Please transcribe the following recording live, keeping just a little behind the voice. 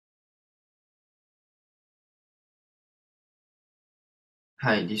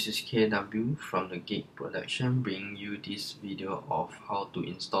Hi, this is KW from the Geek Production bringing you this video of how to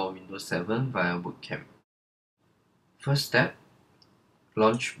install Windows 7 via Bootcamp. First step,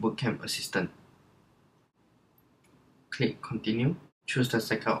 launch Bootcamp Assistant. Click Continue. Choose the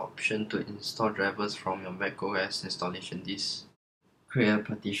second option to install drivers from your macOS installation disk. Create a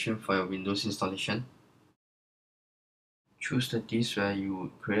partition for your Windows installation. Choose the disk where you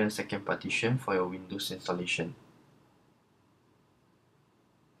would create a second partition for your Windows installation.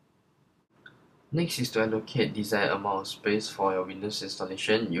 Next is to allocate desired amount of space for your Windows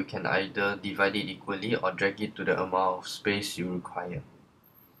installation. You can either divide it equally or drag it to the amount of space you require.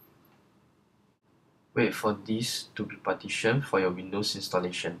 Wait for this to be partitioned for your Windows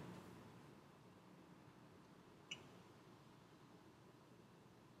installation.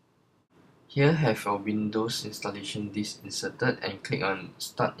 Here have your Windows installation disk inserted and click on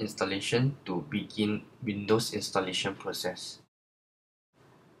Start Installation to begin Windows installation process.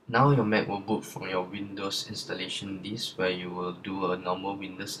 Now your Mac will boot from your Windows installation disk where you will do a normal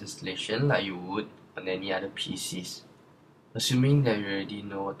Windows installation like you would on any other PCs. Assuming that you already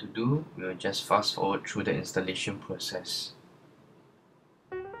know what to do, we'll just fast forward through the installation process.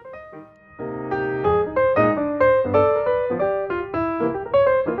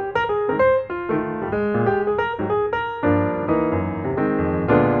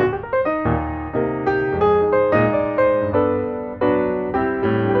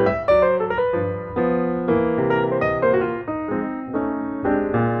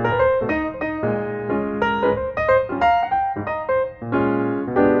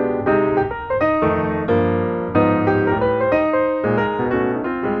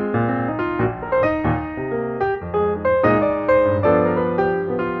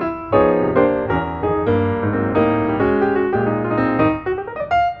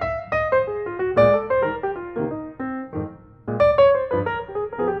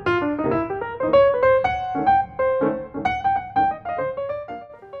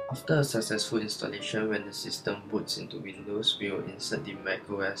 After a successful installation, when the system boots into Windows, we will insert the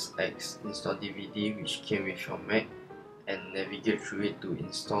macOS X install DVD which came with your Mac and navigate through it to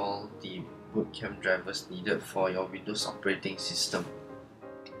install the Bootcamp drivers needed for your Windows operating system.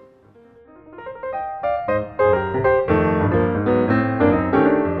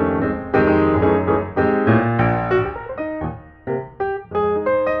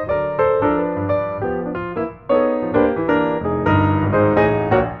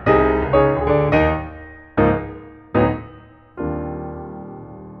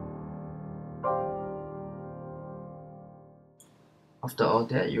 After all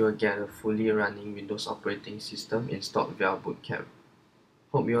that, you will get a fully running Windows operating system installed via Bootcamp.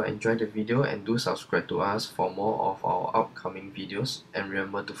 Hope you all enjoyed the video and do subscribe to us for more of our upcoming videos, and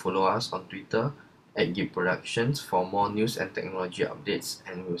remember to follow us on Twitter @Geek Productions for more news and technology updates,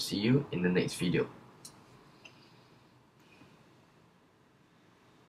 and we'll see you in the next video.